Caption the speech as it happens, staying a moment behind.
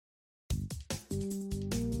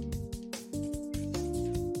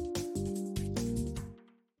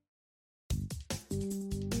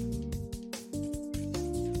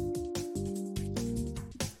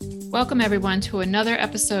Welcome, everyone, to another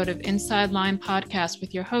episode of Inside Lyme Podcast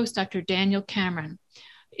with your host, Dr. Daniel Cameron.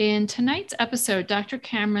 In tonight's episode, Dr.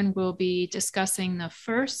 Cameron will be discussing the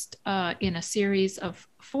first in a series of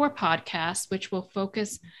 4 podcasts, which will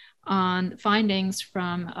focus on findings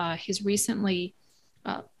from his recently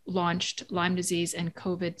launched Lyme disease and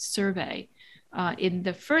COVID survey. In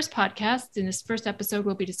this first episode,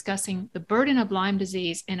 we'll be discussing the burden of Lyme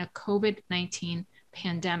disease in a COVID-19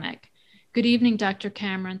 pandemic. Good evening, Dr.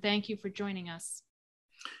 Cameron. Thank you for joining us.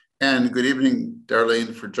 And good evening,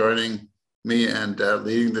 Darlene, for joining me and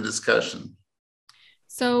leading the discussion.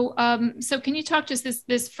 So can you talk to us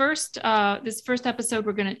this first episode?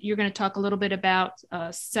 You're gonna talk a little bit about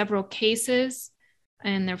several cases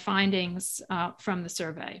and their findings from the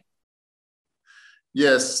survey.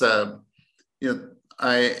 Yes,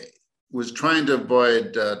 I was trying to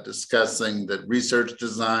avoid discussing the research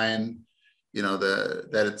design.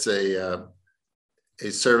 That it's a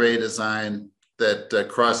survey design that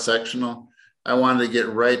cross-sectional. I wanted to get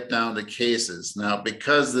right down to cases. Now,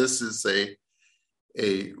 because this is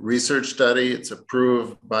a research study, it's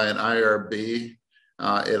approved by an IRB,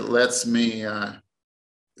 it lets me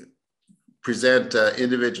present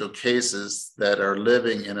individual cases that are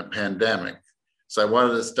living in a pandemic. So I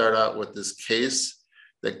wanted to start out with this case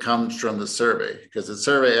that comes from the survey, because the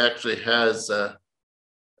survey actually has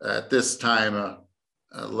at this time,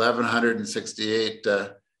 1,168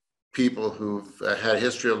 people who've had a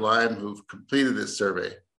history of Lyme who've completed this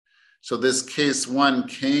survey. So this case 1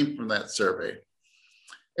 came from that survey.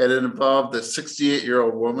 And it involved a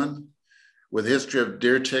 68-year-old woman with history of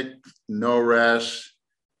deer tick, no rash,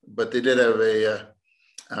 but they did have a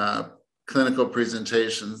clinical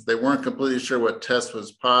presentations. They weren't completely sure what test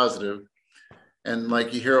was positive. And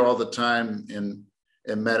like you hear all the time in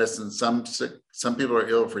medicine, some people are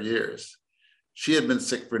ill for years. She had been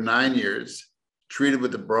sick for 9 years, treated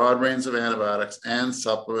with a broad range of antibiotics and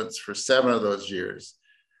supplements for 7 of those years.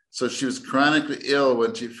 So she was chronically ill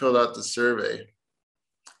when she filled out the survey.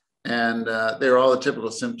 And they were all the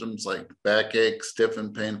typical symptoms like backache, stiff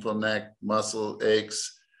and painful neck, muscle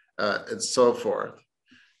aches, and so forth.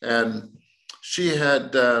 And she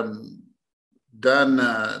had done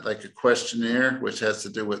like a questionnaire, which has to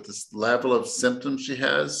do with this level of symptoms she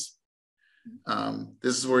has.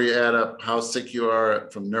 This is where you add up how sick you are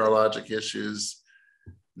from neurologic issues,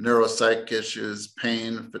 neuropsych issues,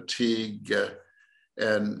 pain, fatigue,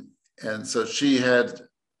 and so she had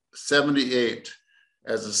 78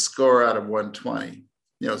 as a score out of 120.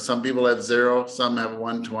 Some people have 0, some have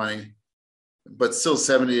 120, but still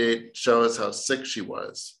 78 shows how sick she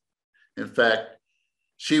was. In fact,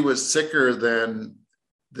 she was sicker than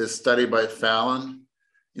this study by Fallon,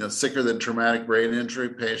 sicker than traumatic brain injury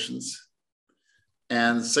patients,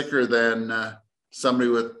 and sicker than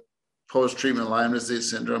somebody with post-treatment Lyme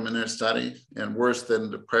disease syndrome in their study, and worse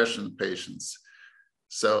than depression patients.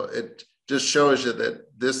 So it just shows you that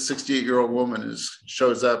this 68-year-old woman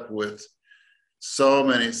shows up with so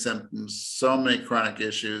many symptoms, so many chronic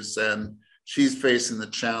issues, and she's facing the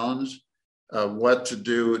challenge of what to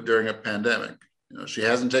do during a pandemic. She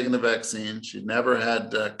hasn't taken the vaccine. She never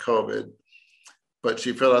had COVID, but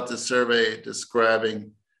she filled out the survey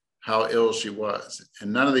describing how ill she was.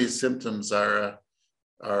 And none of these symptoms are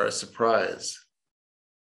a surprise.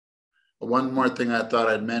 One more thing I thought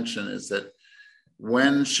I'd mention is that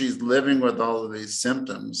when she's living with all of these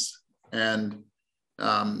symptoms and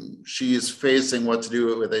she is facing what to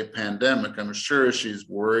do with a pandemic, I'm sure she's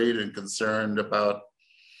worried and concerned about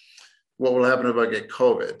what will happen if I get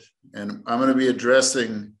COVID. And I'm going to be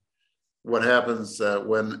addressing what happens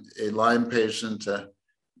when a Lyme patient,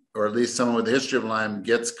 or at least someone with a history of Lyme,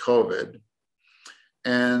 gets COVID.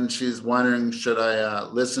 And she's wondering, should I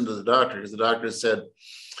listen to the doctor? Because the doctor said,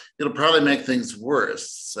 it'll probably make things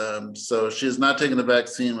worse. So she's not taking the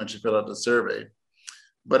vaccine when she filled out the survey.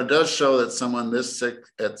 But it does show that someone this sick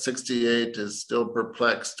at 68 is still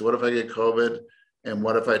perplexed. What if I get COVID? And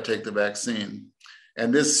what if I take the vaccine?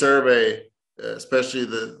 And this survey, especially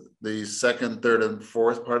the second, third, and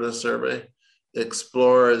fourth part of the survey,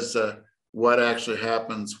 explores what actually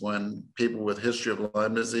happens when people with history of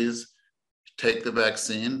Lyme disease take the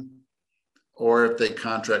vaccine, or if they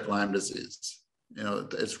contract Lyme disease.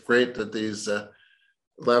 It's great that these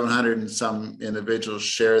 1,100 and some individuals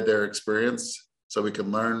share their experience, so we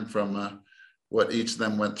can learn from what each of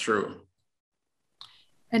them went through.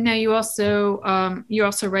 And now you're also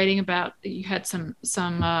writing about, you had some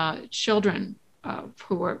children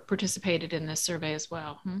who were participated in this survey as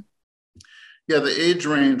well. Yeah, the age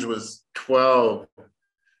range was 12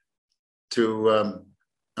 to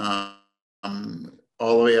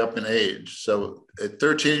all the way up in age. So a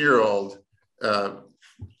 13-year-old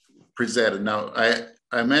presented. Now,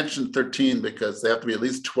 I mentioned 13 because they have to be at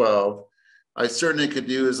least 12. I certainly could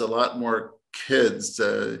use a lot more kids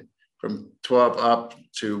from 12 up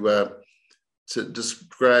to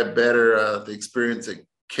describe better the experience that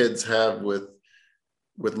kids have with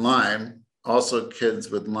Lyme, also kids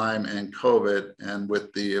with Lyme and COVID and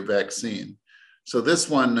with the vaccine. So this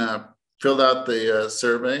one filled out the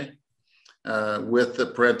survey with the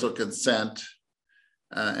parental consent.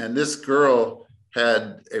 And this girl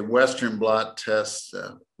had a Western blot test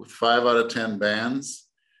with 5 out of 10 bands,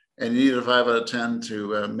 and you needed a 5 out of 10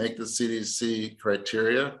 to make the CDC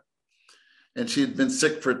criteria. And she'd been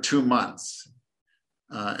sick for 2 months.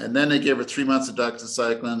 And then they gave her 3 months of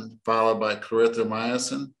doxycycline, followed by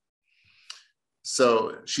clarithromycin.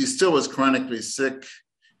 So she still was chronically sick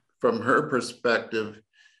from her perspective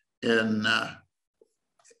in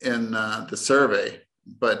the survey.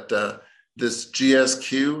 But this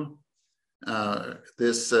GSQ,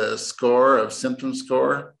 this score of symptom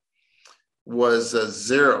score was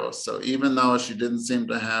 0. So even though she didn't seem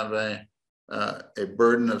to have a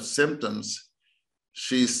burden of symptoms,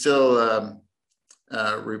 she still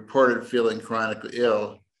reported feeling chronically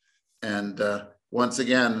ill. And once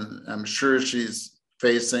again, I'm sure she's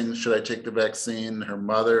facing, should I take the vaccine? Her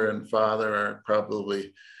mother and father are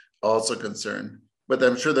probably also concerned, but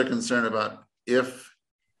I'm sure they're concerned about if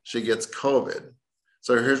she gets COVID.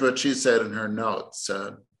 So here's what she said in her notes.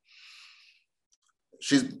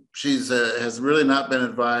 She's has really not been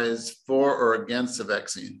advised for or against the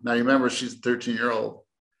vaccine. Now, you remember she's a 13-year-old.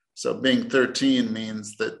 So being 13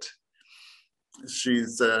 means that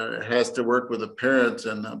she's has to work with a parent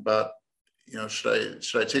and about,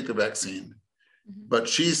 should I take the vaccine? Mm-hmm. But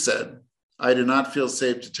she said, I do not feel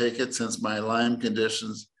safe to take it since my Lyme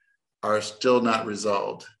conditions are still not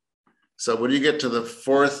resolved. So when you get to the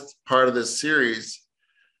 4th part of this series,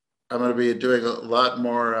 I'm going to be doing a lot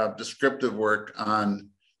more descriptive work on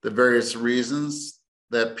the various reasons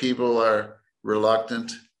that people are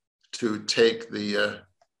reluctant to take the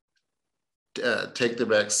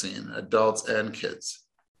vaccine, adults and kids.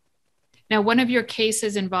 Now, one of your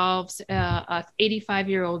cases involves a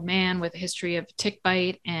 85-year-old man with a history of tick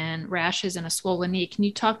bite and rashes and a swollen knee. Can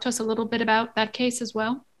you talk to us a little bit about that case as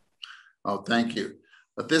well? Oh, thank you.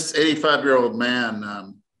 But this 85-year-old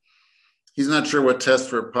man, he's not sure what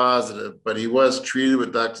tests were positive, but he was treated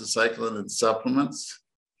with doxycycline and supplements.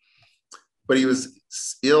 But he was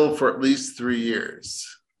ill for at least 3 years.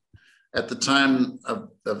 At the time of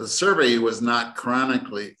the survey, he was not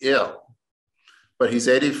chronically ill, but he's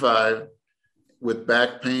 85 with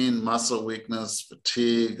back pain, muscle weakness,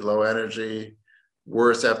 fatigue, low energy,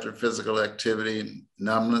 worse after physical activity,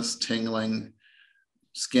 numbness, tingling,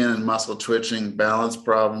 skin and muscle twitching, balance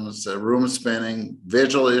problems, room spinning,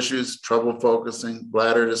 visual issues, trouble focusing,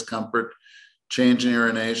 bladder discomfort, change in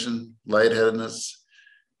urination, lightheadedness,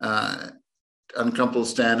 uncomfortable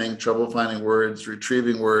standing, trouble finding words,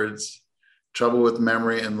 retrieving words, trouble with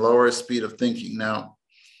memory, and lower speed of thinking. Now,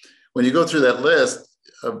 when you go through that list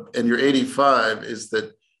and you're 85, is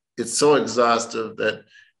that it's so exhaustive that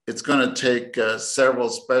it's going to take several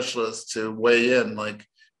specialists to weigh in, like,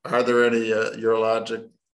 are there any urologic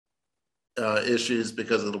issues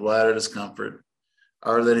because of the bladder discomfort?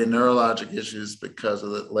 Are there any neurologic issues because of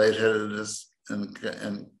the lightheadedness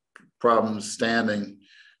and problems standing?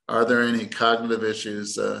 Are there any cognitive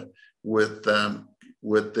issues with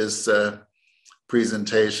this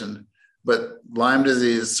presentation? But Lyme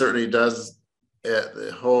disease certainly does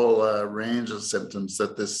the whole range of symptoms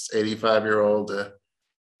that this 85-year-old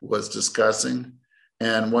was discussing.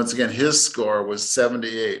 And once again, his score was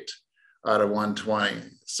 78 out of 120.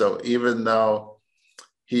 So even though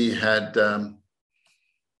he had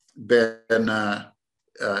been in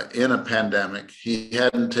a pandemic, he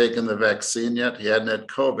hadn't taken the vaccine yet, he hadn't had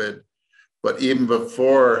COVID, but even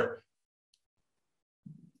before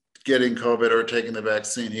getting COVID or taking the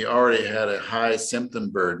vaccine, he already had a high symptom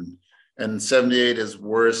burden. And 78 is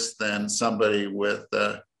worse than somebody with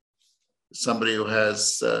somebody who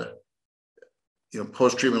has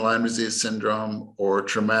post-treatment Lyme disease syndrome or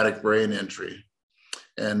traumatic brain injury.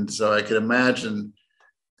 And so I could imagine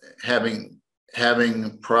having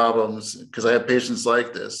problems, because I have patients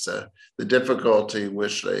like this, the difficulty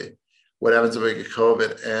with what happens if I get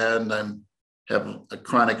COVID and I have a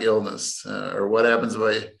chronic illness, or what happens if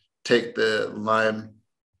I take the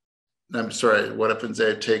what happens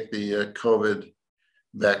if I take the COVID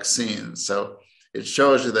vaccine? So it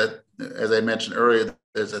shows you that, as I mentioned earlier,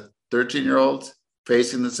 there's a 13-year-old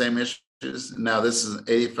facing the same issues. Now this is an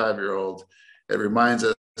 85-year-old. It reminds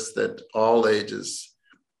us that all ages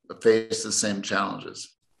face the same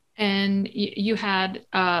challenges. And you had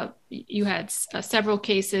several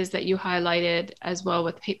cases that you highlighted as well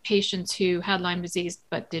with patients who had Lyme disease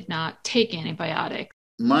but did not take antibiotics.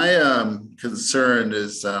 My concern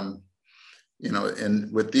is, and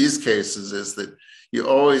with these cases is that you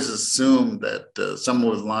always assume that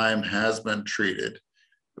someone with Lyme has been treated.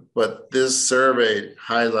 But this survey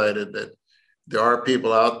highlighted that there are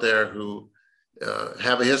people out there who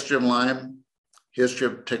have a history of Lyme, history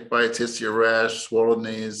of tick bites, history of rash, swollen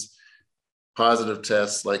knees, positive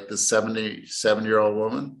tests like the 77-year-old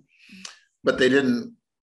woman, but they didn't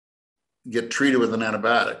get treated with an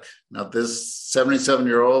antibiotic. Now, this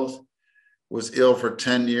 77-year-old was ill for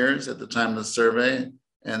 10 years at the time of the survey,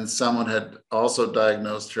 and someone had also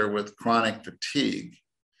diagnosed her with chronic fatigue.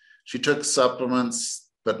 She took supplements,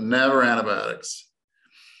 but never antibiotics.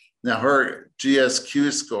 Now, her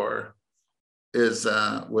GSQ score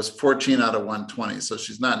was 14 out of 120. So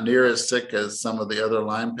she's not near as sick as some of the other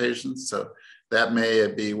Lyme patients. So that may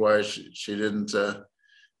be why she didn't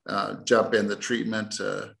jump in the treatment.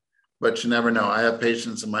 But you never know. I have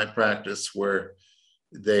patients in my practice where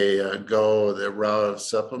they go the route of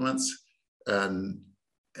supplements and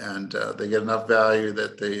they get enough value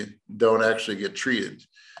that they don't actually get treated.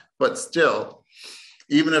 But still,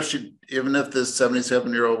 even if this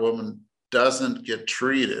 77-year-old woman doesn't get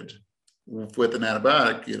treated with an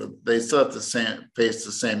antibiotic, they still have to face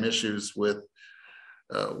the same issues with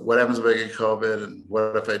what happens if I get COVID and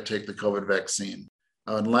what if I take the COVID vaccine.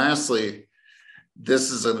 And lastly,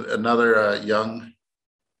 this is another young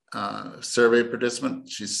survey participant.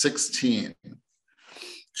 She's 16.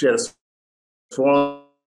 She had a swollen,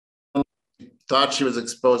 thought she was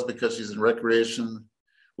exposed because she's in recreation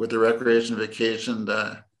vacation,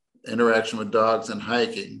 interaction with dogs and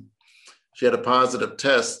hiking. She had a positive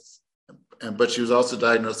test, but she was also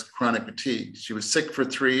diagnosed with chronic fatigue. She was sick for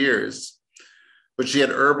 3 years, but she had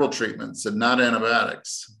herbal treatments and not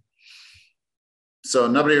antibiotics. So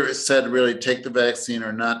nobody said really take the vaccine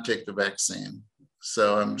or not take the vaccine.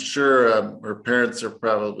 So I'm sure her parents are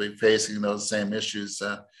probably facing those same issues,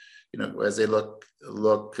 as they look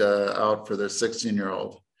out for their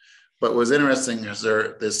 16-year-old. But what's interesting is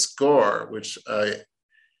this score, which I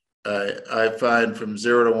find from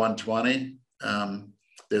 0 to 120,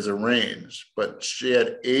 there's a range, but she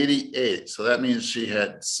had 88. So that means she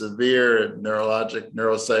had severe neurologic,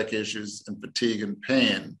 neuropsych issues and fatigue and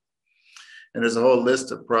pain. And there's a whole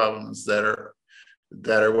list of problems that are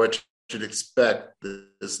what you should expect: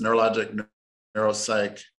 this neurologic,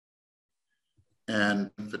 neuropsych, and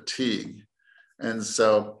fatigue. And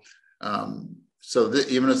so,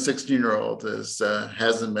 even a 16-year-old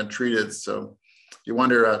hasn't been treated. So you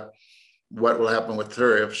wonder what will happen with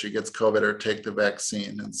her if she gets COVID or take the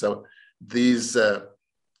vaccine. And so these,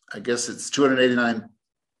 I guess it's 289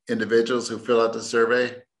 individuals who fill out the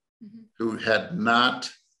survey who had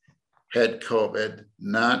not had COVID,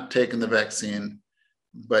 not taken the vaccine,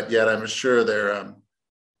 but yet I'm sure they're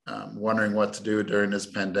wondering what to do during this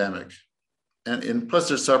pandemic. And plus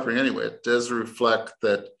they're suffering anyway. It does reflect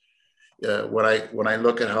that when I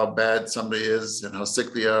look at how bad somebody is and how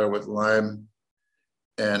sick they are with Lyme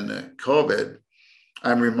and COVID,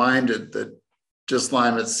 I'm reminded that just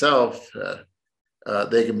Lyme itself,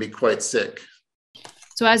 they can be quite sick.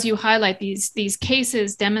 So as you highlight, these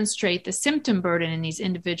cases demonstrate the symptom burden in these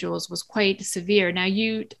individuals was quite severe. Now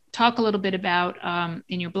you talk a little bit about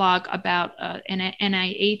in your blog about an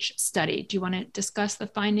NIH study. Do you want to discuss the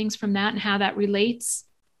findings from that and how that relates?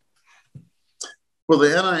 Well, the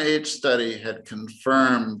NIH study had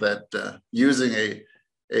confirmed that using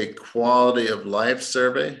a quality of life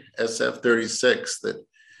survey, SF-36, that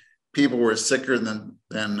people were sicker than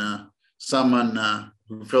someone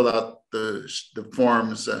who filled out the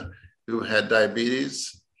forms who had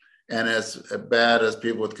diabetes, and as bad as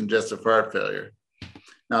people with congestive heart failure.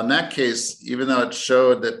 Now, in that case, even though it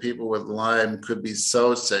showed that people with Lyme could be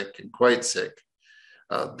so sick and quite sick,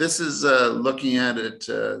 this is looking at it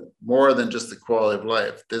more than just the quality of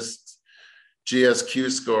life. This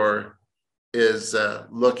GSQ score is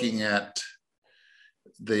looking at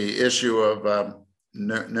the issue of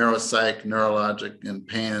neuropsych, neurologic, and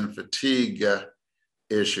pain and fatigue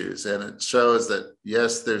issues. And it shows that,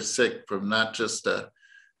 yes, they're sick from not just the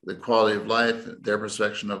quality of life, their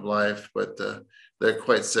perception of life, but they're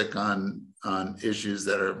quite sick on issues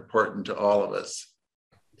that are important to all of us.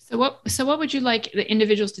 So what would you like the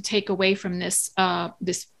individuals to take away from this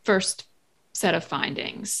this first set of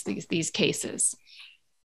findings, these cases?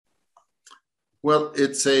 Well,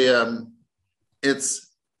 it's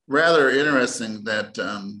rather interesting that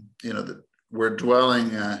that we're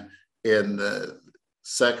dwelling in the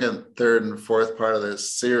second, third, and fourth part of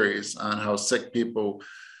this series on how sick people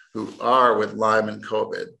who are with Lyme and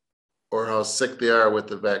COVID, or how sick they are with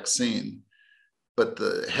the vaccine. But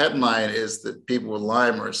the headline is that people with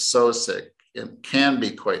Lyme are so sick and can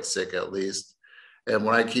be quite sick at least. And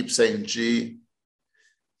when I keep saying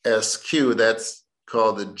GSQ, that's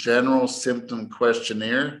called the General Symptom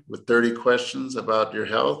Questionnaire with 30 questions about your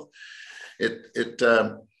health.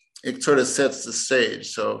 It sort of sets the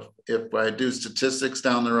stage. So if I do statistics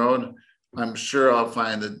down the road, I'm sure I'll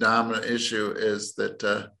find the dominant issue is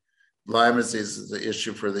that Lyme disease is the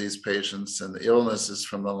issue for these patients, and the illness is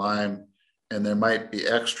from the Lyme, and there might be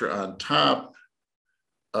extra on top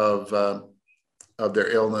of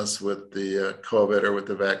their illness with the COVID or with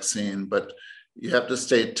the vaccine. But you have to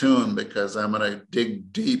stay tuned, because I'm going to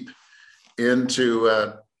dig deep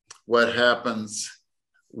into what happens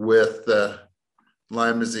with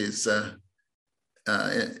Lyme disease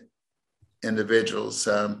individuals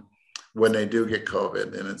when they do get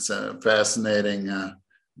COVID. And it's fascinating,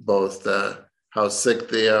 both how sick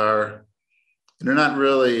they are. And they're not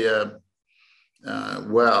really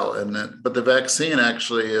well, but the vaccine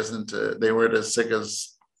actually isn't. They weren't as sick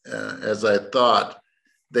as I thought.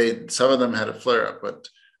 Some of them had a flare up, but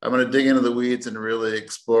I'm going to dig into the weeds and really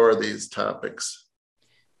explore these topics.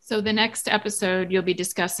 So the next episode, you'll be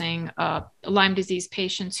discussing Lyme disease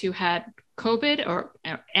patients who had COVID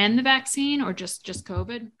and the vaccine, or just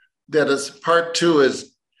COVID? That is, part 2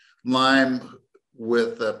 is Lyme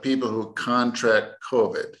with people who contract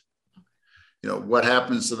COVID. What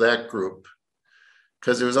happens to that group?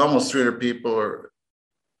 Because there was almost 300 people, or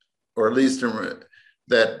at least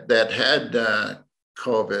that had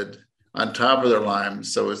COVID on top of their Lyme.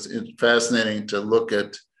 So it's fascinating to look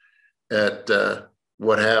at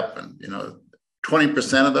what happened.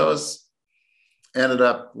 20% of those ended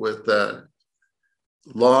up with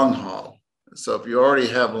long haul. So if you already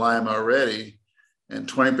have Lyme already, and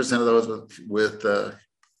 20% of those with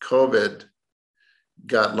COVID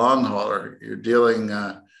got long hauler, you're dealing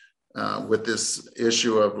with this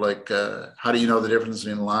issue of how do you know the difference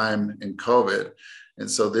between Lyme and COVID? And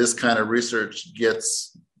so this kind of research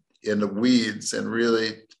gets in the weeds and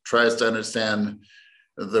really tries to understand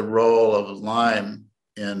the role of Lyme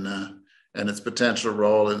and its potential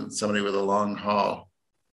role in somebody with a long haul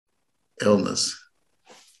illness.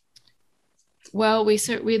 Well, we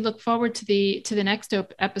look forward to the next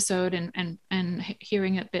episode and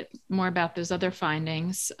hearing a bit more about those other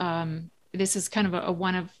findings. This is kind of a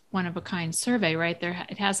one of a kind survey, right?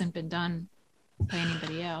 It hasn't been done by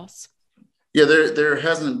anybody else. Yeah, there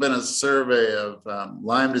hasn't been a survey of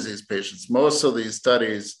Lyme disease patients. Most of these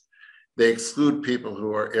studies, they exclude people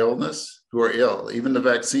who are ill. Even the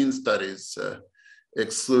vaccine studies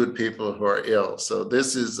exclude people who are ill. So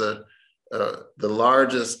this is the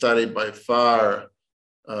largest study by far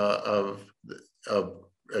of a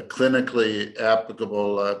clinically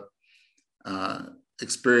applicable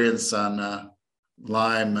experience on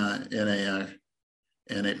Lyme in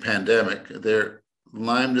a pandemic.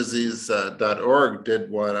 LymeDisease.org did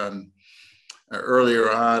one on earlier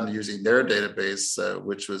on using their database,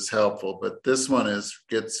 which was helpful. But this one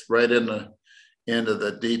gets right into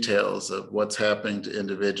the details of what's happening to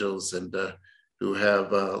individuals and who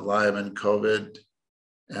have Lyme and COVID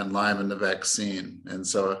and Lyme and the vaccine. And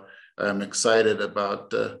so I'm excited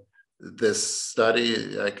about this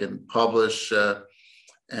study. I can publish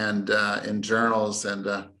and in journals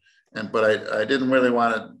but I didn't really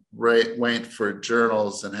want to wait for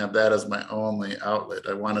journals and have that as my only outlet.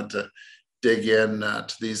 I wanted to dig in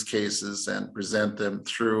to these cases and present them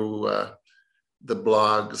through the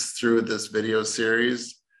blogs, through this video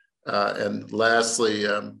series. And lastly,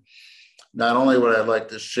 not only would I like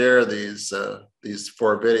to share these 4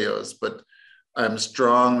 videos, but I'm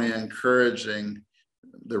strongly encouraging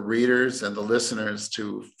the readers and the listeners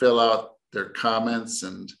to fill out their comments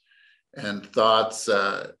and thoughts.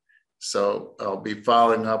 So I'll be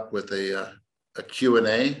following up with a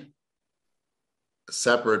Q&A, a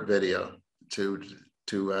separate video to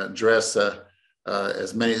address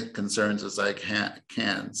as many concerns as I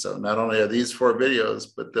can. So not only are these 4 videos,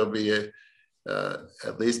 but there'll be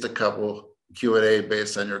at least a couple Q&A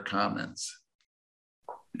based on your comments.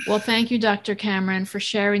 Well, thank you, Dr. Cameron, for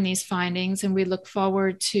sharing these findings, and we look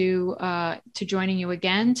forward to joining you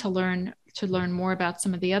again to learn more about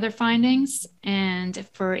some of the other findings. And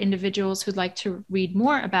for individuals who'd like to read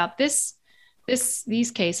more about these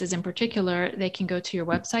cases in particular, they can go to your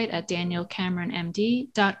website at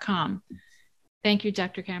danielcameronmd.com. Thank you,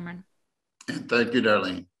 Dr. Cameron. And thank you,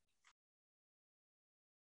 Darlene.